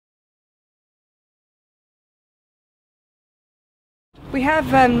We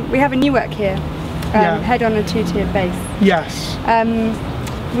have a new work here, head on a two-tiered base. Yes.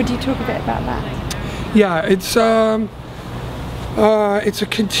 Would you talk a bit about that? Yeah, it's a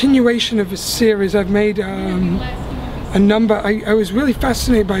continuation of a series. I've made a number. I was really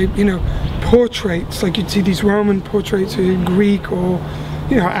fascinated by, you know, portraits, like you'd see these Roman portraits or Greek or,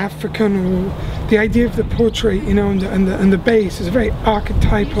 you know, African, or the idea of the portrait, you know, and the base is a very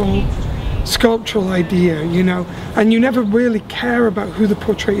archetypal sculptural idea, you know, and you never really care about who the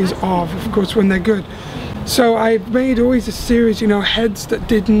portrait is of course, when they're good. So I've made always a series, you know, heads that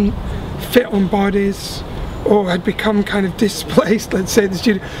didn't fit on bodies or had become kind of displaced, let's say, the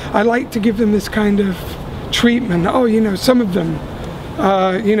studio. I like to give them this kind of treatment. Oh, you know, some of them,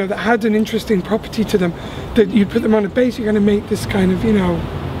 you know, that had an interesting property to them, that you put them on a base, you're going to make this kind of, you know,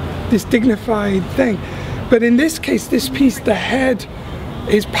 this dignified thing. But in this case, this piece, the head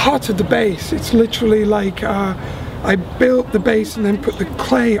is part of the base. It's literally like I built the base and then put the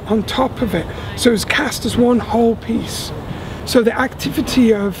clay on top of it, so it's cast as one whole piece. So the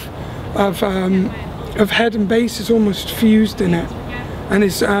activity of head and base is almost fused in it, and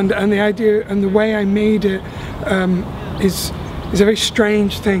the idea and the way I made it is a very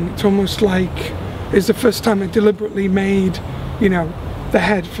strange thing. It's almost like it's the first time I deliberately made, you know, the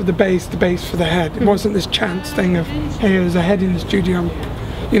head for the base for the head. It wasn't this chance thing of, hey, there's a head in the studio,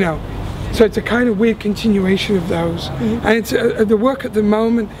 you know. So it's a kind of weird continuation of those. And it's the work at the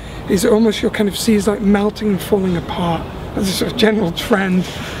moment is almost, you'll kind of see, is like melting and falling apart. That's a sort of general trend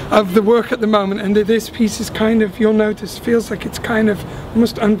of the work at the moment. And this piece is kind of, you'll notice, feels like it's kind of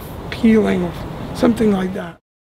almost unpeeling or something like that.